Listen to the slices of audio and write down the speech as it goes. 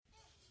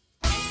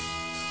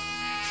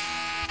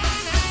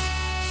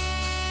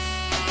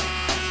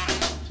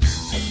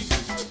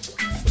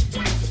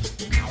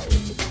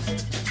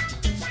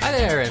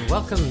and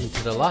welcome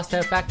to the Lost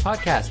Outback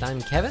podcast.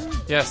 I'm Kevin,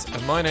 Yes,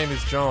 and my name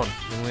is John.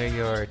 and we're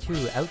your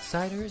two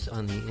outsiders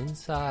on the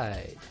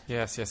inside.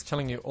 Yes,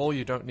 telling you all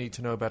you don't need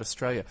to know about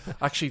Australia.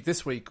 Actually,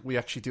 this week we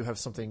actually do have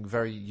something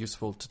very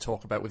useful to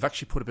talk about. We've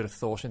actually put a bit of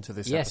thought into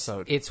this Yes,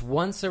 episode. it's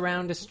Once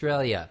Around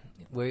Australia.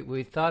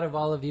 We've thought of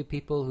all of you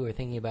people who are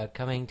thinking about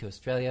coming to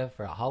Australia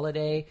for a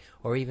holiday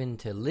or even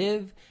to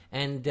live.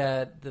 And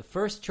the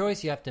first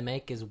choice you have to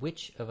make is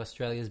which of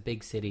Australia's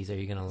big cities are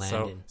you going to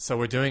land in? So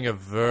we're doing a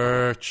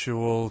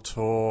virtual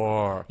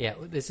tour. Yeah,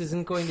 this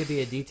isn't going to be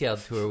a detailed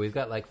tour. We've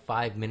got like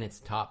 5 minutes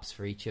tops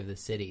for each of the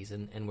cities.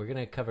 And we're going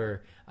to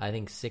cover, I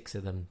think, 6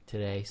 of them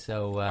today.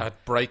 So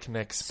At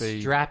breakneck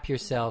speed. strap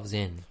yourselves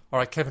in. All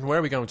right, Kevin, where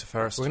are we going to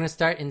first? We're going to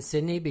start in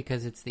Sydney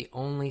because it's the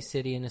only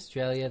city in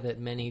Australia that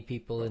many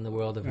people in the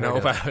world have heard know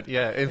of. about,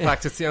 yeah. In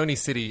fact, it's the only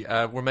city.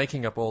 We're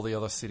making up all the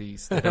other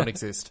cities that don't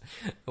exist.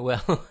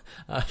 Well,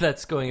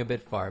 that's going a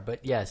bit far.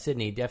 But yeah,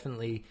 Sydney,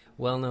 definitely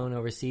well known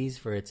overseas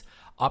for its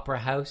opera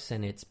house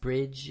and its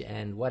bridge.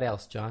 And what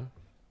else, John?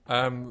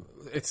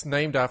 It's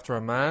named after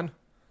a man.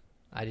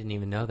 I didn't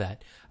even know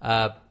that.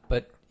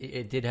 But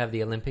it did have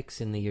the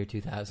Olympics in the year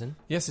 2000.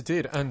 Yes, it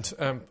did. And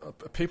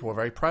people were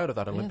very proud of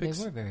that Olympics.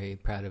 Yeah, they were very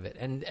proud of it.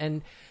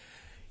 And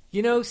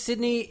you know,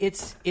 Sydney,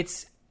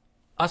 it's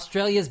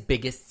Australia's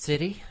biggest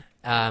city.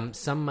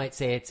 Some might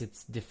say it's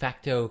its de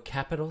facto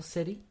capital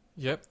city.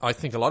 Yep, I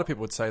think a lot of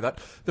people would say that.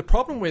 The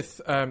problem with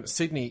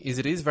Sydney is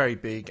it is very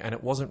big and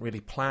it wasn't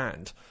really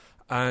planned.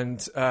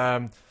 And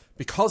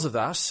because of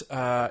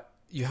that,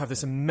 you have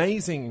this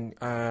amazing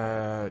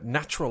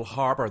natural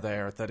harbour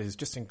there that is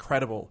just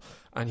incredible.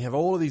 And you have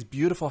all of these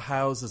beautiful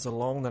houses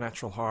along the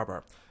natural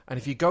harbour. And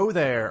if you go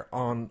there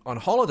on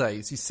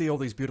holidays, you see all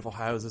these beautiful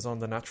houses on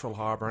the natural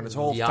harbour, and it's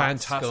all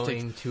Yachts fantastic.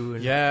 going to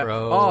and yeah.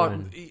 fro.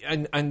 Oh,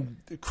 and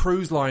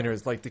cruise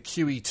liners like the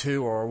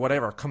QE2 or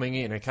whatever coming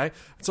in. Okay,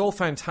 it's all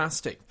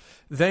fantastic.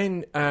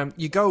 Then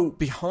you go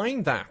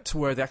behind that to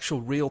where the actual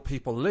real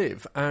people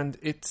live, and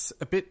it's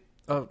a bit.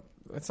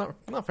 It's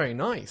not very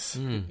nice.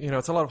 You know,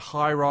 it's a lot of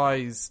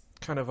high-rise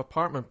kind of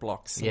apartment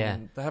blocks. Yeah.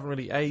 And they haven't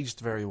really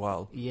aged very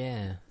well.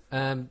 Yeah.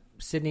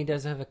 Sydney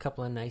does have a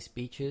couple of nice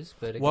beaches,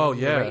 but again, Well,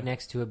 you're yeah. right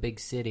next to a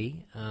big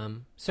city.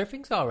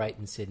 Surfing's all right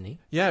in Sydney.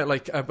 Yeah,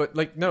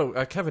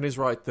 Kevin is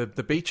right.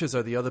 The beaches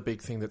are the other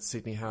big thing that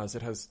Sydney has.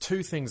 It has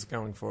two things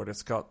going for it.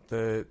 It's got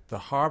the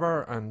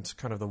harbour and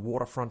kind of the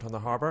waterfront on the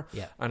harbour.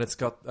 Yeah. And it's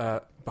got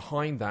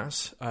behind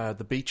that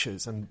the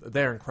beaches, and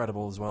they're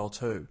incredible as well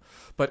too.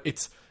 But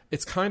it's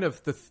kind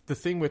of the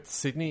thing with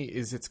Sydney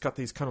is it's got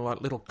these kind of like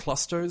little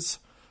clusters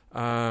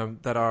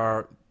that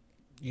are,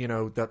 you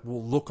know, that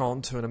will look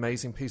onto an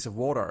amazing piece of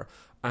water,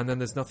 and then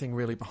there's nothing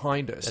really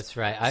behind it. That's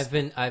right.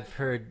 I've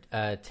heard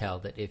tell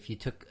that if you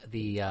took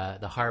the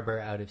harbour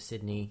out of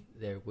Sydney,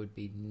 there would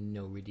be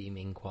no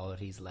redeeming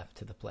qualities left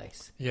to the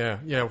place. Yeah.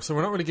 So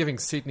we're not really giving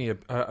Sydney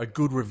a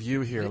good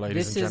review here,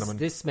 ladies and gentlemen.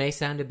 This may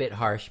sound a bit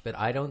harsh, but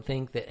I don't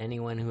think that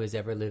anyone who has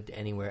ever lived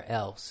anywhere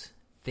else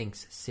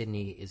thinks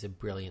Sydney is a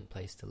brilliant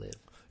place to live.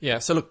 Yeah,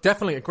 so look,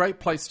 definitely a great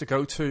place to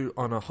go to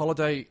on a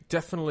holiday.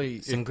 Definitely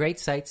some great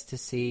sights to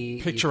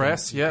see.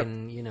 Picturesque, you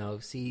can, you know,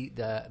 see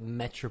the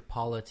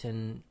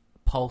metropolitan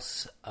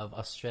pulse of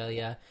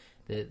Australia.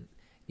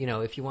 You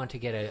know, if you want to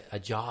get a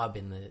job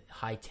in the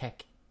high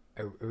tech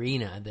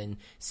arena, then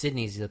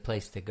Sydney's the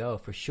place to go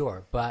for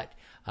sure. But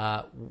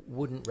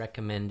wouldn't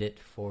recommend it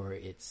for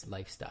its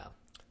lifestyle.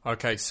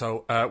 Okay,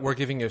 so we're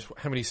giving it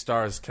how many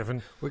stars,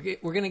 Kevin? We're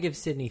going to give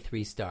Sydney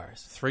 3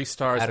 stars. 3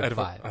 stars out of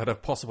 5. Out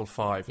of possible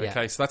 5. Yeah.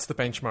 Okay, so that's the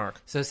benchmark.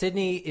 So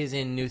Sydney is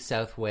in New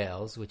South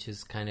Wales, which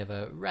is kind of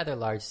a rather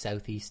large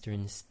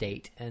southeastern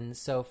state. And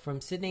so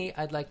from Sydney,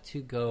 I'd like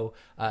to go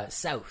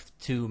south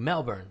to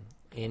Melbourne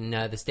in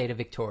the state of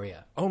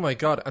Victoria. Oh my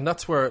God, and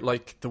that's where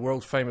like the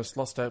world famous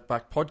Lost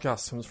Outback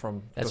podcast comes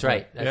from. That's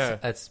right.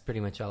 That's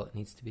pretty much all it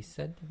needs to be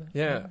said about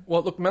Yeah.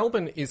 Well, look,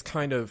 Melbourne is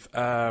kind of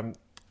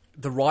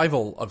the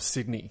rival of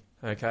Sydney,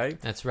 okay?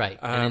 That's right.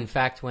 And in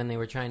fact, when they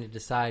were trying to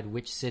decide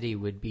which city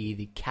would be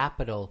the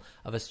capital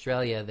of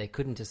Australia, they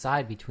couldn't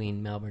decide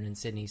between Melbourne and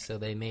Sydney, so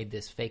they made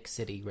this fake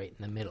city right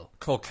in the middle.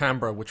 Called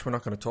Canberra, which we're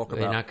not going to talk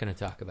about. We're not going to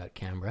talk about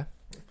Canberra.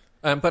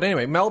 But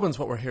anyway, Melbourne's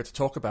what we're here to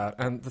talk about.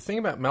 And the thing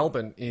about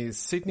Melbourne is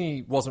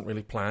Sydney wasn't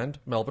really planned.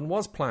 Melbourne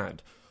was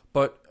planned.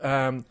 But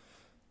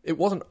it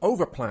wasn't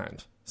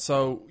over-planned.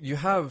 So you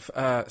have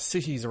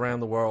cities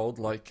around the world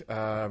like,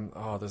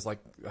 there's like,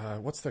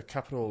 what's the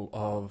capital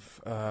of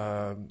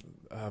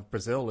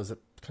Brazil? Is it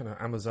kind of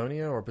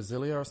Amazonia or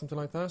Brasilia or something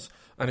like that?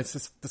 And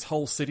it's this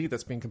whole city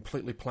that's been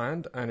completely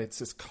planned, and it's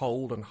just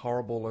cold and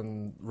horrible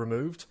and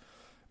removed.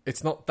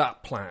 It's not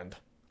that planned,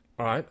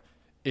 all right?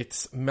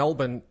 It's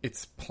Melbourne,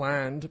 it's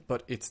planned,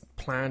 but it's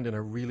planned in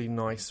a really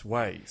nice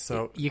way.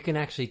 So you can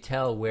actually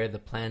tell where the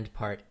planned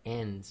part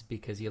ends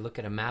because you look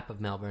at a map of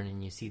Melbourne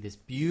and you see this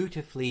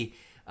beautifully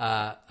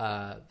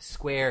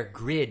square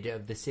grid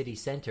of the city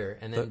centre,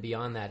 and then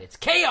beyond that, it's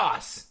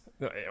chaos.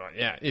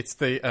 Yeah, it's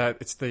the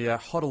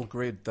Hoddle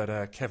grid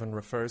that Kevin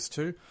refers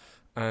to,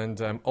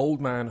 and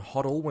Old Man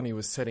Hoddle, when he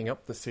was setting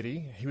up the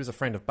city, he was a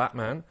friend of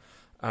Batman.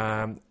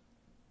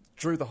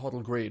 drew the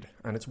Hoddle Grid,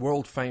 and it's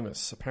world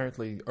famous.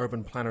 Apparently,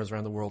 urban planners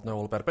around the world know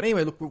all about it. But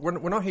anyway, look,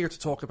 we're not here to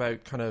talk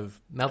about kind of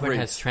Melbourne grids.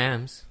 has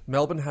trams.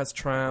 Melbourne has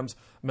trams.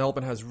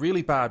 Melbourne has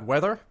really bad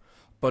weather,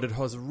 but it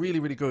has really,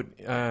 really good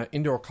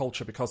indoor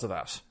culture because of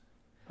that.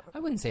 I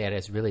wouldn't say it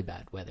has really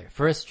bad weather.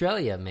 For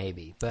Australia,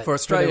 maybe. But For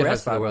Australia, the it has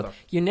rest of bad the world, weather.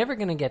 you're never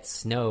going to get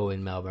snow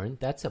in Melbourne.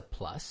 That's a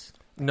plus.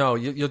 No,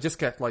 you'll just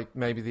get like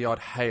maybe the odd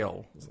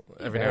hail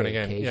every now and Very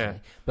again. Yeah.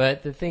 occasionally.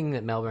 But the thing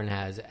that Melbourne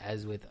has,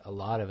 as with a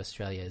lot of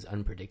Australia, is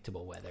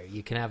unpredictable weather.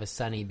 You can have a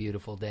sunny,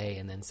 beautiful day,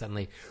 and then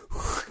suddenly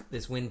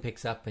this wind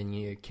picks up and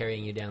you're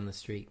carrying you down the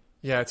street.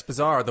 Yeah, it's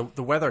bizarre.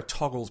 The weather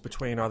toggles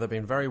between either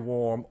being very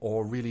warm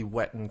or really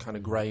wet and kind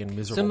of grey and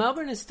miserable. So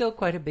Melbourne is still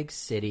quite a big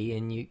city,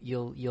 and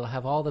you'll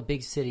have all the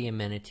big city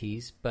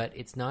amenities, but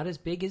it's not as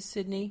big as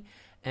Sydney,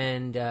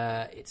 and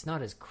it's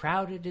not as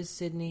crowded as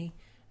Sydney,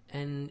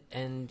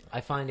 and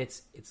I find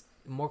it's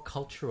more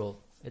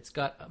cultural. It's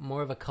got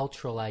more of a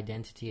cultural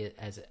identity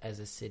as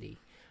a city.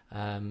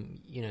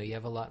 You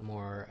have a lot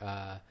more,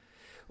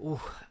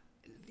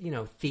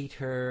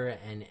 theater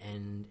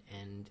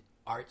and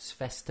arts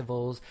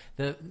festivals.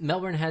 The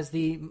Melbourne has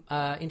the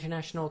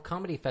International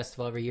Comedy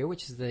Festival every year,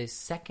 which is the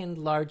second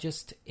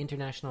largest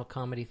international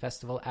comedy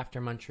festival after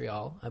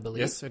Montreal, I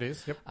believe. Yes, it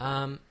is. Yep.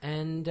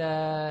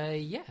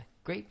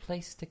 Great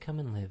place to come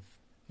and live.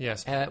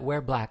 Yes.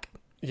 Wear black.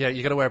 Yeah,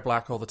 you got to wear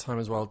black all the time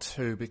as well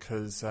too,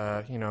 because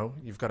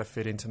you've got to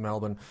fit into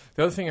Melbourne.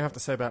 The other thing I have to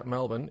say about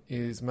Melbourne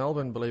is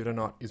Melbourne, believe it or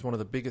not, is one of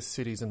the biggest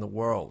cities in the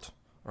world.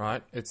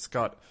 Right? It's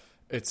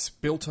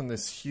built on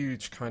this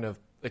huge kind of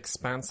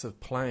expansive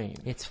plain.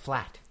 It's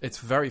flat. It's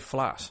very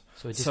flat.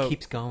 So it just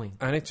keeps going.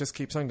 And it just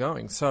keeps on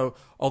going. So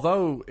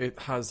although it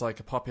has like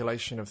a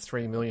population of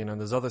 3 million,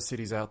 and there's other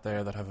cities out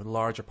there that have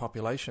larger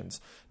populations,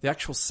 the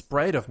actual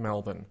spread of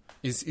Melbourne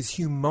is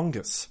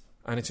humongous.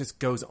 And it just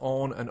goes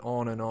on and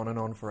on and on and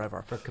on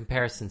forever. For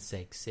comparison's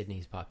sake,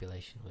 Sydney's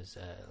population was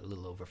a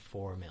little over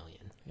 4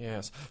 million.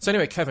 Yes. So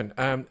anyway, Kevin,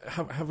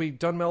 have we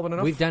done Melbourne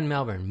enough? We've done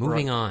Melbourne.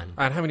 Moving on.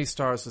 And how many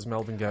stars does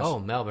Melbourne get? Oh,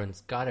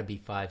 Melbourne's got to be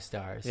 5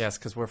 stars. Yes,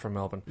 because we're from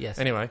Melbourne. Yes.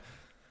 Anyway.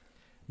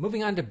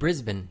 Moving on to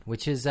Brisbane,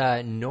 which is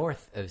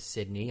north of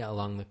Sydney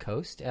along the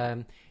coast.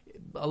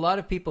 A lot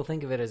of people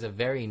think of it as a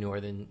very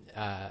northern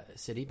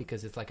city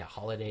because it's like a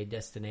holiday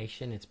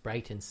destination. It's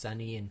bright and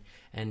sunny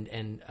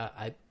and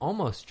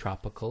almost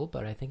tropical,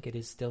 but I think it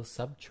is still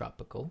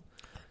subtropical.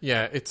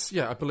 Yeah,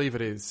 I believe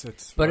it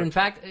is. But in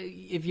fact,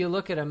 if you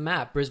look at a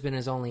map, Brisbane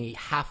is only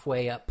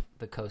halfway up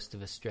the coast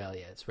of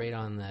Australia. It's right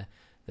on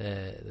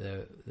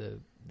the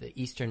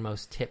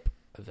easternmost tip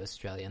of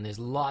Australia, and there's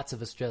lots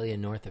of Australia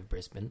north of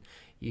Brisbane.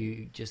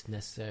 You just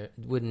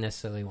wouldn't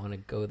necessarily want to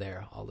go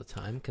there all the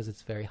time because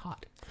it's very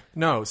hot.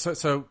 No,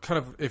 so kind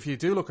of if you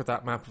do look at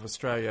that map of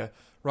Australia,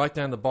 right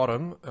down the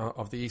bottom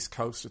of the east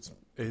coast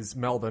is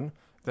Melbourne,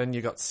 then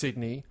you got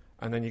Sydney,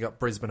 and then you got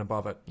Brisbane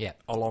above it. Yeah,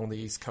 along the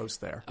east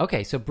coast there.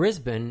 Okay, so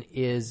Brisbane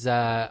is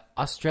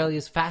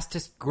Australia's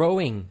fastest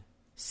growing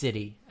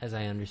city, as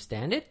I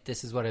understand it.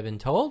 This is what I've been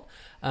told.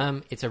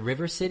 It's a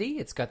river city.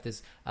 It's got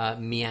this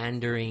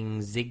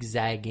meandering,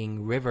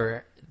 zigzagging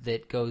river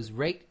that goes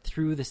right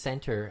through the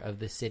center of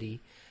the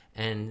city,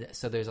 and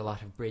so there's a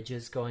lot of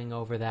bridges going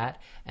over that,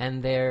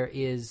 and there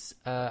is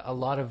a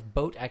lot of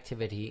boat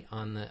activity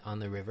on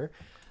the river.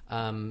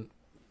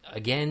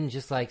 Again,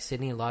 just like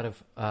Sydney, a lot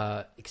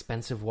of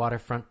expensive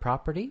waterfront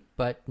property,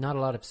 but not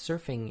a lot of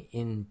surfing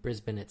in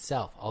Brisbane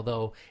itself,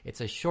 although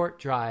it's a short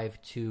drive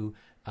to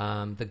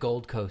the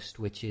Gold Coast,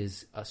 which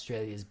is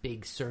Australia's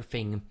big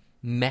surfing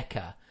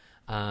mecca,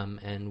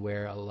 and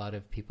where a lot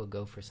of people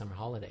go for summer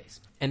holidays.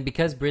 And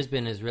because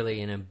Brisbane is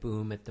really in a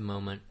boom at the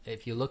moment,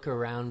 if you look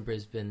around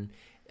Brisbane,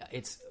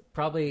 it's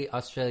probably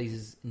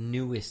Australia's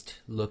newest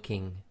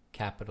looking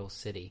capital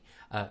city.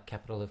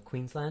 Capital of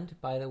Queensland,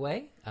 by the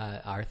way,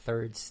 our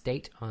third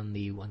state on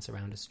the Once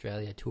Around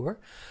Australia tour.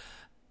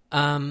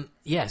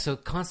 So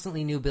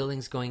constantly new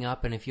buildings going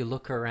up, and if you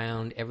look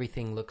around,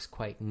 everything looks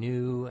quite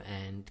new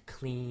and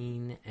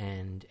clean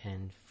and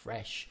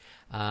fresh.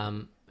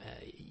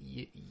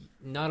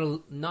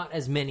 Not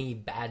as many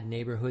bad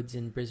neighborhoods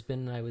in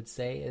Brisbane, I would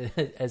say,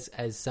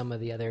 as some of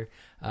the other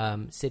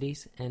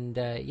cities. And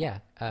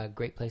a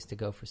great place to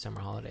go for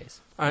summer holidays.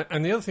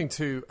 And the other thing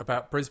too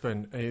about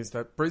Brisbane is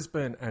that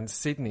Brisbane and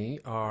Sydney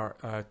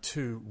are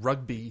two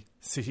rugby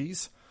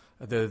cities.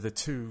 The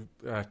two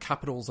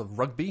capitals of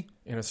rugby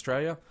in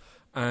Australia.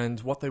 And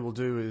what they will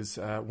do is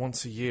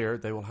once a year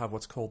they will have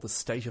what's called the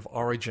State of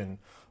Origin,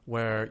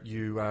 where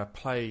you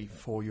play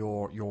for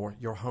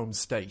your home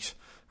state.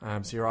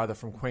 So you're either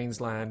from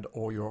Queensland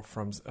or you're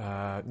from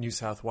New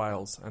South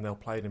Wales, and they'll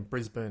play it in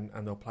Brisbane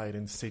and they'll play it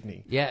in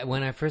Sydney. Yeah,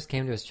 when I first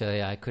came to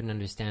Australia, I couldn't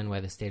understand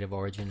why the State of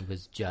Origin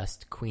was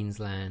just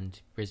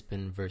Queensland,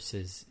 Brisbane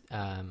versus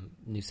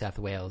New South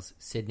Wales,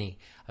 Sydney.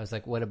 I was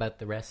like, what about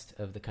the rest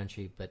of the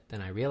country? But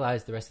then I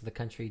realized the rest of the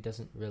country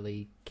doesn't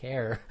really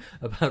care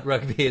about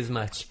rugby as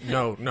much.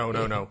 No.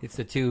 It's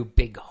the two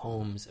big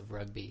homes of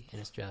rugby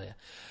in Australia.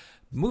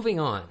 Moving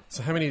on.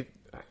 So how many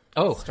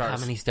stars? How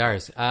many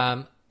stars?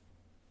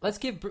 Let's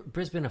give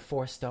Brisbane a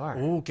 4-star.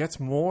 Oh, gets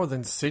more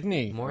than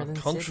Sydney. More than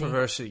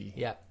controversy.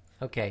 Yeah.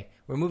 Okay.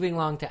 We're moving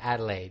along to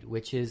Adelaide,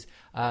 which is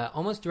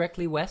almost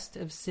directly west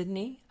of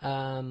Sydney,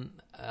 on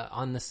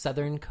the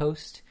southern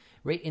coast,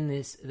 right in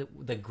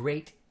the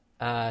great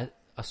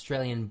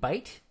Australian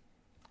Bight.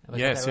 Have I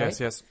got that right?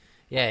 Yes.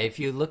 Yeah, if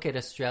you look at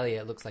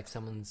Australia, it looks like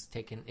someone's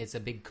taken. It's a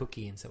big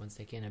cookie, and someone's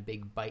taken a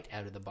big bite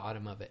out of the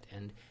bottom of it.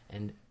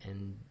 And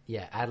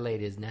yeah,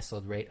 Adelaide is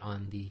nestled right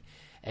on the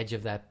edge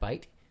of that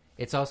bite.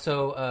 It's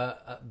also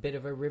a bit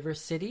of a river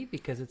city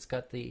because it's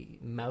got the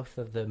mouth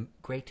of the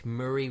Great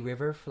Murray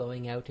River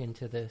flowing out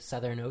into the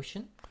Southern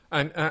Ocean.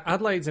 And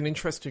Adelaide's an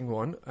interesting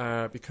one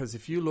because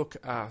if you look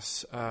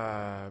at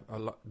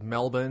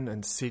Melbourne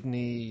and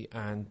Sydney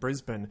and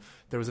Brisbane,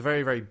 there was a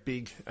very, very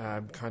big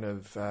kind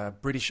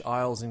of British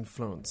Isles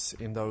influence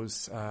in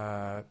those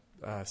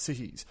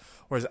cities,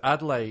 whereas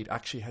Adelaide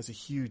actually has a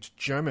huge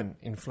German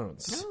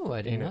influence. Oh,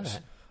 I didn't know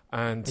that.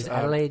 And is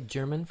Adelaide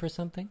German for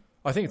something?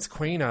 I think it's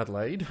Queen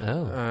Adelaide.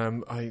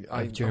 Oh,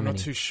 I'm not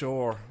too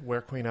sure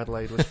where Queen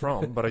Adelaide was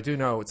from, but I do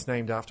know it's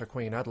named after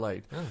Queen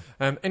Adelaide.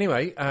 Oh.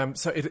 Anyway,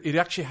 so it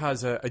actually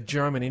has a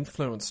German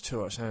influence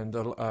to it, and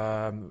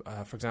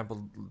for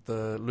example,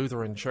 the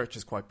Lutheran Church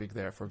is quite big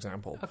there. For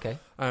example, okay.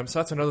 So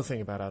that's another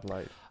thing about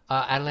Adelaide.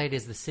 Adelaide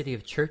is the city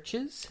of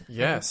churches.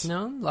 Yes, it's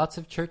known. Lots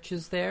of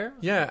churches there.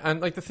 Yeah, and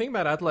like the thing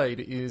about Adelaide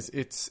is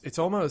it's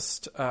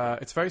almost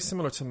it's very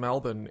similar to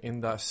Melbourne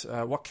in that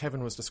what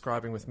Kevin was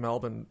describing with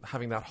Melbourne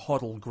having that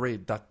huddle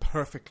grid, that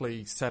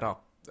perfectly set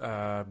up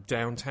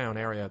downtown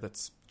area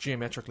that's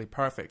geometrically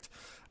perfect.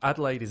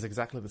 Adelaide is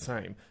exactly the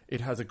same.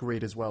 It has a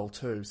grid as well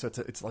too, so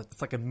it's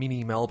like a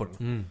mini Melbourne.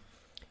 Mm.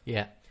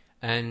 Yeah.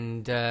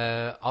 And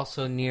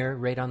also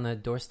right on the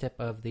doorstep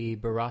of the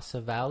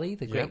Barossa Valley,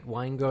 the great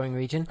wine-growing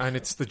region. And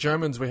it's the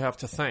Germans we have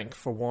to thank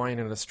for wine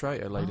in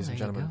Australia, ladies and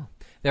gentlemen.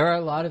 There are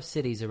a lot of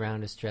cities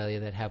around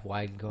Australia that have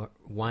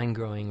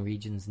wine-growing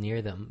regions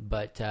near them,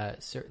 but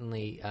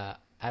certainly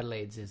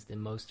Adelaide's is the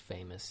most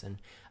famous and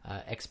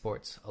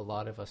exports a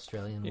lot of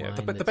Australian wine.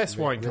 But the best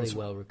wine really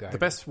well regarded. The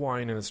best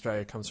wine in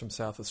Australia comes from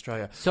South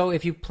Australia. So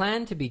if you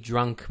plan to be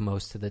drunk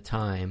most of the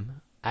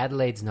time,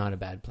 Adelaide's not a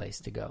bad place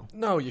to go.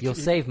 No, you'll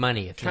save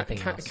money if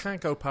nothing else. Can't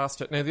go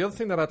past it. Now, the other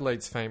thing that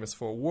Adelaide's famous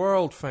for,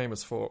 world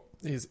famous for,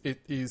 is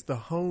it is the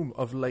home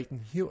of Leighton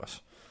Hewitt.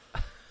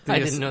 I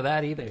didn't know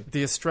that either.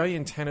 The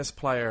Australian tennis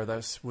player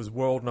that was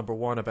world number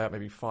one about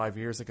maybe 5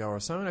 years ago or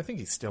so, and I think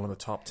he's still in the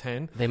top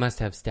 10. They must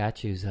have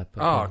statues up.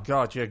 Oh,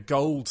 God, yeah,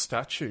 gold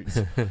statues.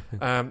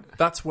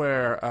 That's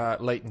where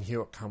Leighton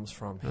Hewitt comes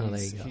from.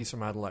 He's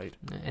from Adelaide.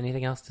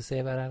 Anything else to say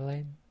about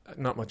Adelaide?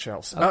 Not much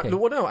else. Okay.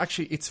 No,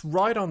 actually, it's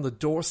right on the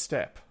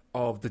doorstep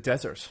of the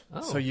desert.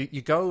 Oh. So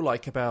you go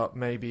like about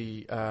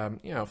maybe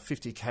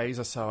 50 k's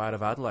or so out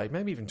of Adelaide,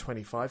 maybe even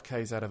 25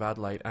 k's out of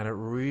Adelaide, and it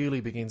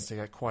really begins to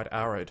get quite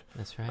arid.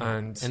 That's right.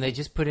 And they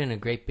just put in a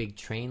great big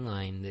train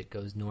line that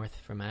goes north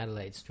from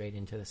Adelaide straight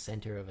into the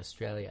centre of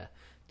Australia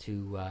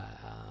to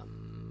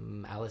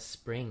Alice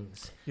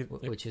Springs,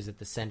 which is at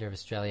the centre of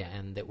Australia,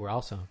 and that we're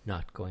also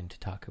not going to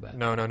talk about.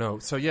 No.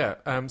 So yeah,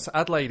 so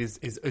Adelaide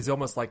is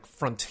almost like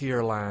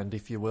frontier land,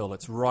 if you will.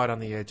 It's right on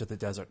the edge of the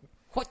desert.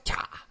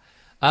 Whatcha?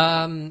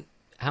 How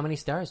many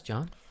stars,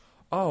 John?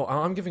 Oh,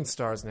 I'm giving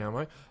stars now,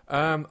 mate.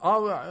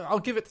 I'll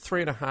give it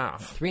 3.5.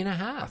 3.5.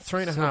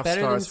 3.5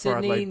 better stars than for Sydney,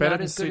 Adelaide. Better not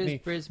than as good Sydney.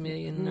 as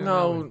Brisbane.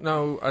 No,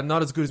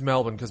 not as good as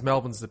Melbourne, because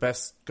Melbourne's the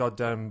best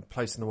goddamn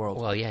place in the world.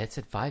 Well, yeah, it's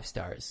at 5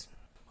 stars.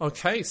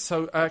 Okay,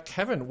 so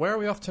Kevin, where are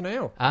we off to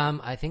now?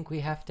 I think we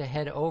have to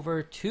head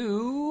over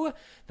to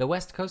the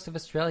west coast of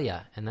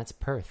Australia, and that's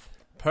Perth.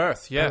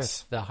 Perth,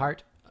 yes.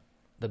 Perth,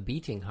 the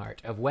beating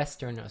heart of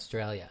Western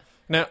Australia.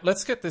 Now,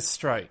 let's get this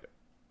straight.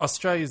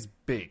 Australia's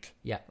big.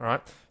 Yeah. Right?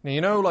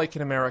 Now, like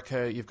in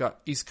America, you've got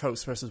East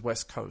Coast versus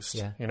West Coast.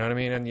 Yeah. You know what I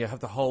mean? And you have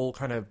the whole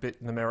kind of bit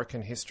in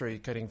American history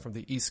getting from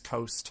the East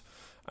Coast,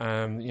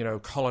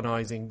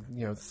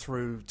 colonizing,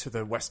 through to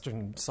the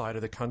western side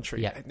of the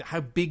country. Yeah.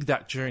 How big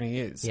that journey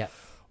is. Yeah.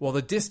 Well,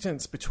 the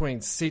distance between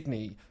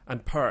Sydney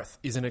and Perth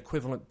is an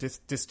equivalent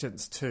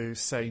distance to,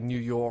 say, New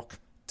York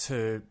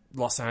to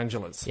Los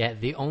Angeles. Yeah,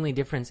 the only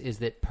difference is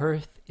that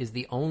Perth is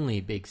the only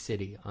big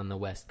city on the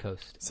west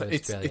coast of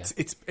Australia.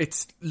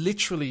 It's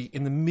literally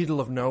in the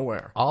middle of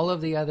nowhere. All of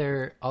the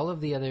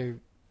other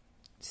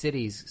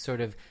cities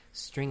sort of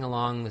string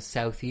along the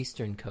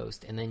southeastern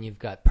coast, and then you've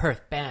got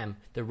Perth, bam,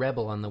 the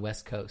rebel on the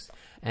west coast.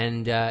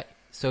 And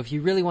so if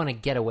you really want to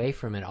get away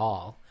from it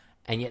all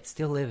and yet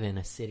still live in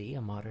a city,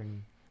 a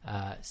modern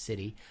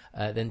city,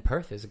 then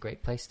Perth is a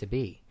great place to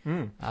be.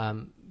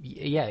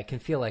 Yeah, it can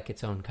feel like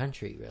its own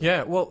country, really.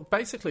 Yeah, well,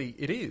 basically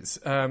it is,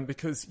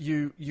 because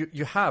you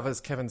have, as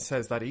Kevin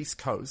says, that East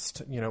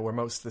Coast, where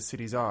most of the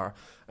cities are,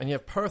 and you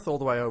have Perth all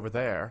the way over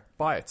there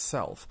by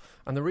itself.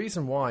 And the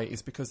reason why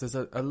is because there's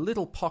a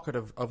little pocket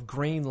of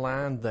green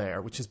land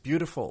there, which is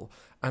beautiful,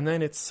 and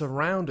then it's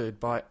surrounded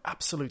by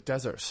absolute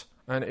desert.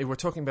 And we're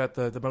talking about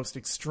the most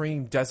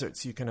extreme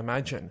deserts you can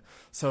imagine.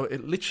 So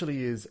it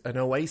literally is an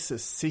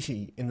oasis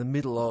city in the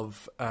middle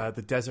of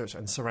the desert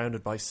and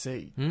surrounded by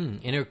sea.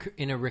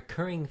 In a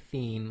recurring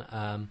theme,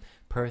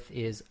 Perth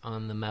is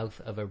on the mouth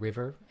of a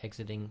river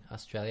exiting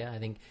Australia. I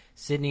think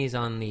Sydney's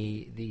on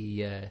the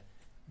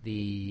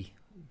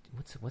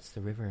what's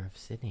the river of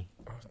Sydney?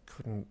 I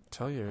couldn't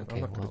tell you. Okay,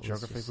 I'm not good well, at let's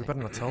geography. just We say- better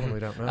not tell them we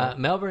don't know.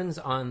 Melbourne's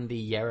on the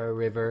Yarra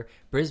River.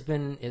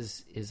 Brisbane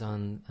is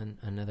on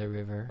another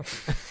river.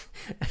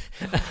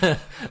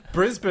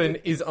 Brisbane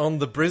is on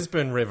the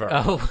Brisbane River.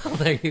 Oh, well,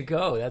 there you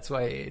go. That's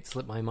why it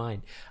slipped my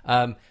mind.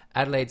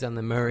 Adelaide's on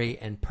the Murray,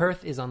 and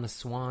Perth is on the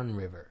Swan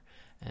River.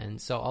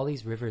 And so all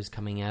these rivers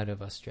coming out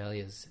of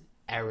Australia's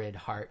arid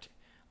heart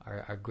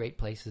are great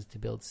places to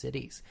build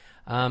cities.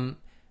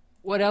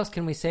 What else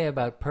can we say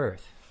about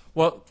Perth?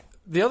 Well,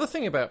 the other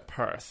thing about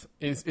Perth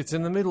is it's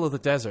in the middle of the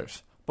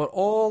desert, but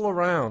all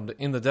around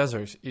in the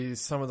desert is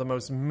some of the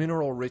most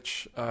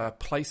mineral-rich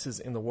places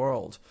in the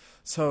world.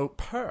 So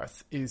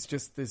Perth is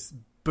just this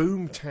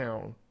boom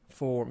town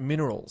for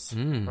minerals,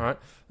 right?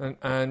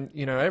 And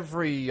you know,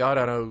 every, I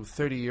don't know,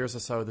 30 years or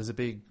so, there's a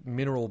big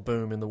mineral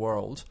boom in the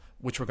world,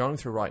 which we're going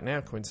through right now,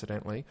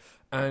 coincidentally.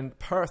 And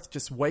Perth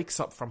just wakes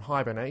up from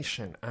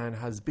hibernation and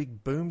has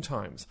big boom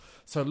times.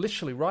 So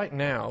literally right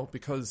now,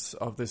 because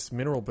of this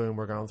mineral boom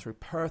we're going through,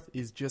 Perth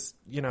is just,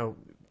 you know,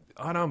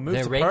 I don't know, move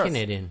They're to raking Perth.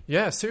 it in.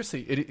 Yeah,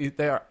 seriously.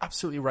 They are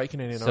absolutely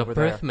raking it in So over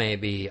Perth there. may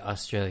be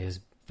Australia's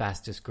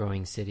fastest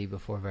growing city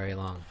before very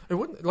long. It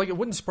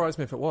wouldn't surprise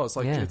me if it was.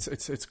 Like, Yeah.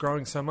 it's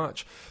growing so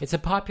much. It's a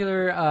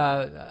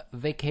popular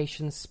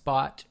vacation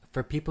spot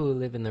for people who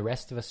live in the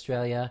rest of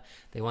Australia.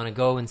 They want to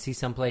go and see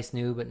someplace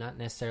new, but not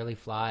necessarily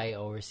fly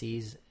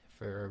overseas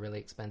for a really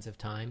expensive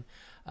time.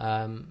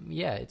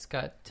 It's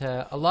got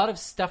a lot of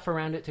stuff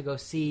around it to go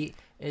see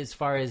as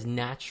far as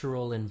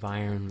natural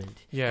environment.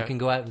 Yeah. You can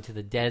go out into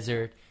the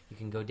desert. You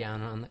can go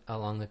down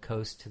along the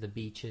coast to the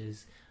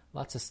beaches.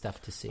 Lots of stuff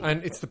to see.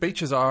 And it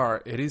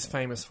is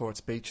famous for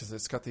its beaches.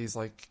 It's got these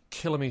like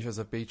kilometres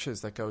of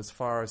beaches that go as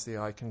far as the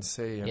eye can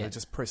see, and Yeah. they're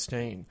just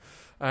pristine.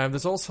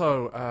 There's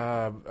also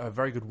a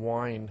very good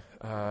wine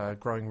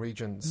growing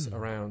regions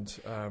around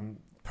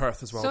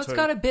Perth as well. So it's too.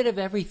 got a bit of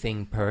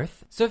everything,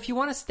 Perth. So if you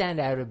want to stand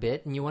out a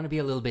bit and you want to be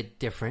a little bit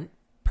different,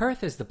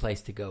 Perth is the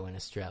place to go in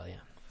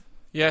Australia.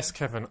 Yes,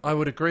 Kevin, I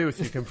would agree with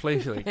you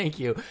completely. Thank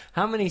you.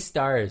 How many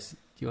stars do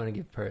you want to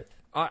give Perth?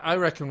 I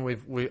reckon I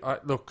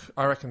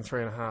reckon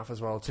 3.5 as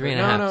well. Too.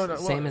 3.5. No,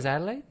 Same as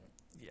Adelaide?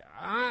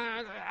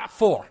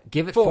 4.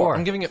 Give it 4.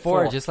 I'm giving it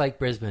 4, 4. just like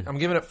Brisbane. I'm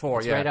giving it 4.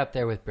 It's yeah, right up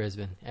there with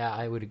Brisbane. Yeah,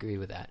 I would agree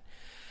with that.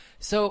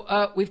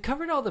 So we've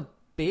covered all the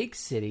big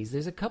cities.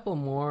 There's a couple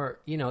more.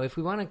 You know, if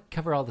we want to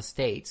cover all the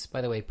states,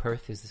 by the way,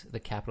 Perth is the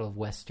capital of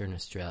Western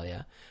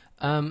Australia.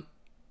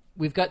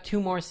 We've got 2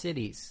 more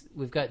cities.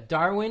 We've got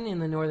Darwin in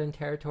the Northern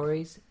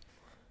Territories,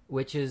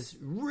 which is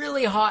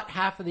really hot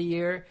half of the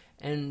year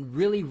and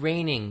really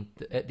raining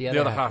the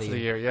other half of the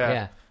year. Yeah.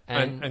 Yeah.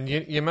 And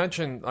you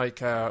imagine, like,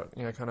 kind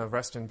of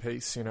rest in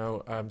peace,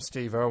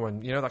 Steve Irwin,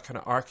 that kind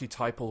of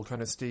archetypal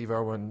kind of Steve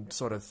Irwin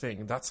sort of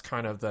thing. That's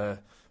kind of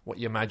what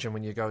you imagine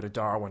when you go to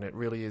Darwin. It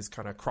really is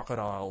kind of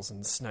crocodiles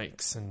and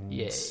snakes and...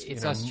 Yeah,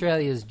 it's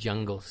Australia's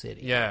jungle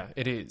city. Yeah,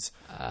 it is.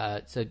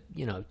 So,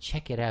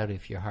 check it out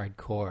if you're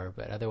hardcore,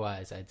 but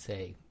otherwise I'd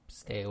say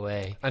stay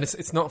away. And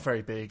it's not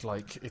very big.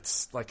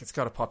 It's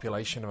got a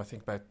population of, I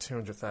think, about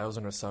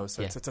 200,000 or so.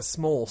 So Yeah. it's a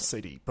small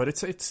city, but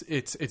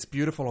it's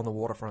beautiful on the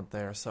waterfront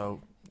there.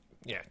 So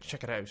yeah,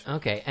 check it out.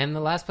 Okay, and the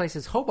last place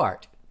is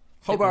Hobart.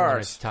 that we Hobart.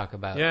 wanted to talk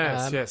about.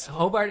 Yes.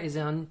 Hobart is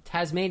on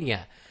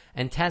Tasmania,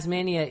 and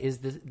Tasmania is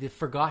the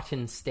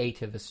forgotten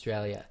state of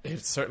Australia.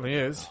 It certainly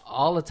is.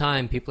 All the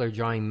time, people are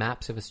drawing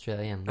maps of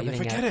Australia and they leaving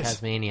forget out it.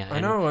 Tasmania.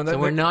 I know, and so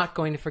then we're they- not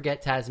going to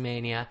forget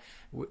Tasmania.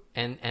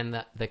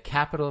 And the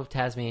capital of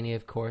Tasmania,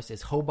 of course,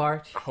 is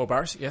Hobart.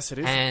 Hobart, yes, it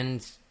is.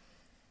 And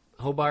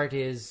Hobart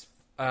is,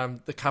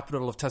 The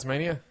capital of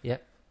Tasmania.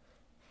 yep.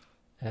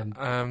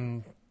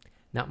 Um,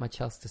 Not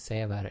much else to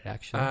say about it,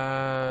 actually.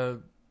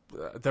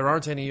 there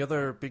aren't any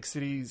other big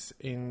cities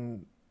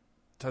in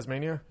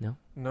Tasmania. No.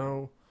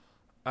 No.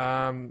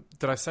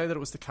 Did I say that it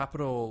was the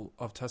capital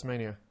of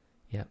Tasmania?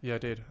 Yep. Yeah, I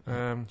did.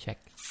 Check.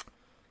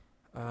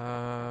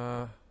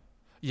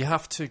 You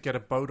have to get a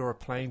boat or a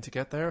plane to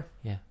get there.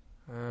 Yeah,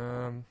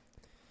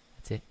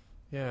 That's it.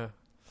 Yeah.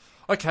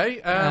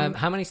 Okay.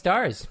 How many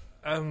stars?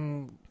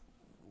 1.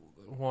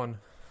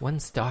 1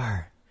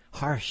 star.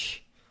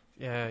 Harsh.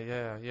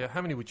 Yeah.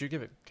 How many would you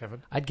give it,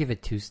 Kevin? I'd give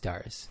it 2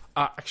 stars.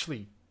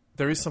 Actually,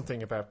 there is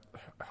something about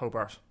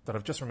Hobart that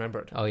I've just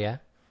remembered. Oh, yeah?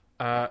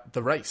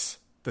 The race,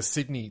 the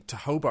Sydney to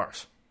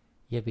Hobart.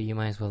 Yeah, but you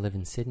might as well live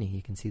in Sydney.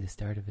 You can see the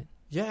start of it.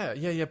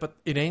 Yeah, but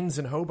it ends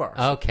in Hobart.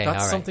 Okay, That's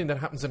all right. something that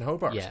happens in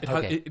Hobart. Yeah, It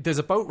okay. there's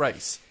a boat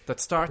race that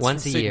starts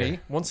Once in a Sydney year.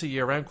 once a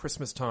year around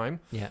Christmas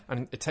time. Yeah.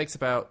 And it takes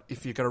about,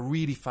 if you've got a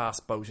really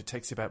fast boat, it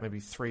takes you about maybe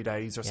 3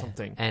 days or Yeah.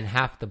 something. And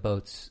half the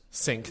boats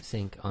Sink.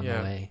 sink on Yeah.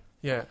 the way.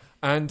 Yeah.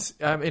 And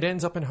it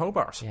ends up in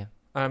Hobart.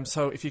 Yeah.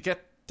 So if you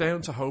get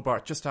down to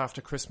Hobart just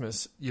after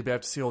Christmas, you'll be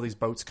able to see all these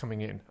boats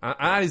coming in. And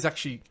that is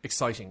actually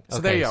exciting. So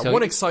Okay, there you are. so-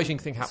 One exciting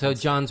thing So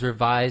happens. John's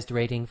revised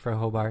rating for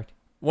Hobart.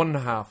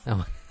 1.5.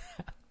 Oh.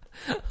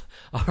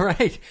 All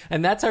right.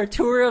 And that's our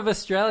tour of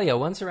Australia,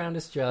 once around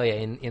Australia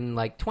in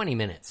like 20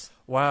 minutes.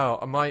 Wow,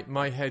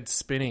 my head's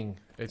spinning.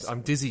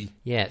 I'm dizzy.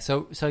 Yeah,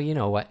 so you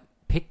know what?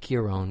 Pick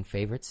your own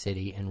favorite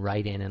city and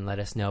write in and let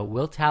us know.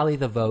 We'll tally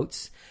the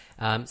votes.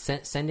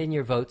 Send in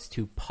your votes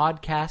to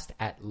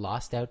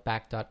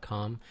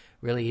podcast@lostoutback.com.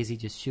 Really easy.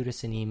 Just shoot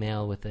us an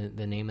email with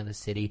the name of the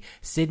city.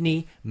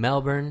 Sydney,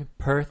 Melbourne,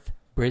 Perth,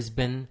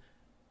 Brisbane,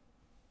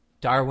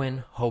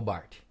 Darwin,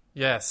 Hobart.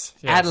 Yes.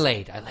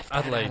 Adelaide. I left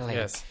Adelaide,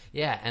 yes.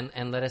 Yeah,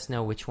 and let us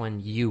know which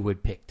one you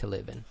would pick to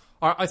live in.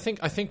 I think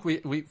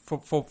we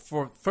for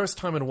first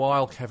time in a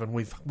while, Kevin,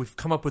 we've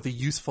come up with a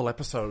useful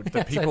episode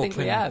that Yes, I people think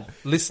we can have.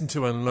 listen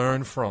to and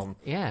learn from.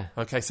 Yeah.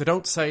 Okay, so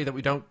don't say that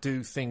we don't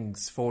do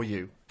things for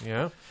you.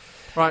 Yeah.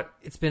 Right.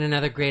 It's been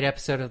another great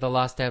episode of the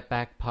Lost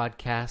Outback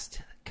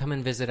podcast. Come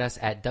and visit us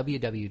at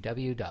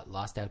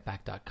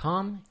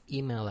www.lostoutback.com.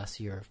 Email us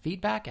your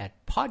feedback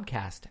at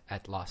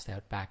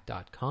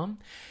podcast@lostoutback.com.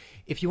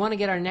 If you want to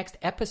get our next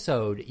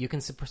episode, you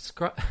can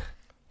subscribe.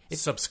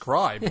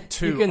 Subscribe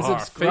to You can our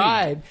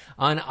subscribe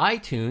on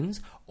iTunes,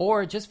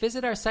 or just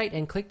visit our site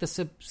and click the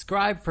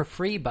subscribe for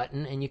free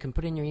button, and you can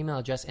put in your email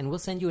address, and we'll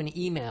send you an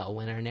email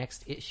when our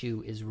next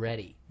issue is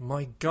ready.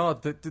 My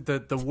God,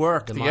 the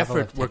work, the marvel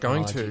effort of we're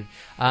going to.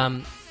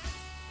 technology.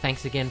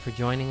 Thanks again for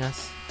joining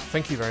us.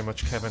 Thank you very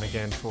much, Kevin,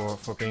 again for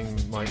being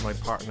my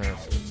partner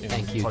in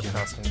Thank you, John.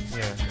 podcasting.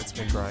 Yeah, it's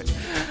been great.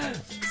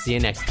 See you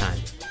next time.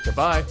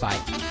 Goodbye.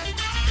 Bye.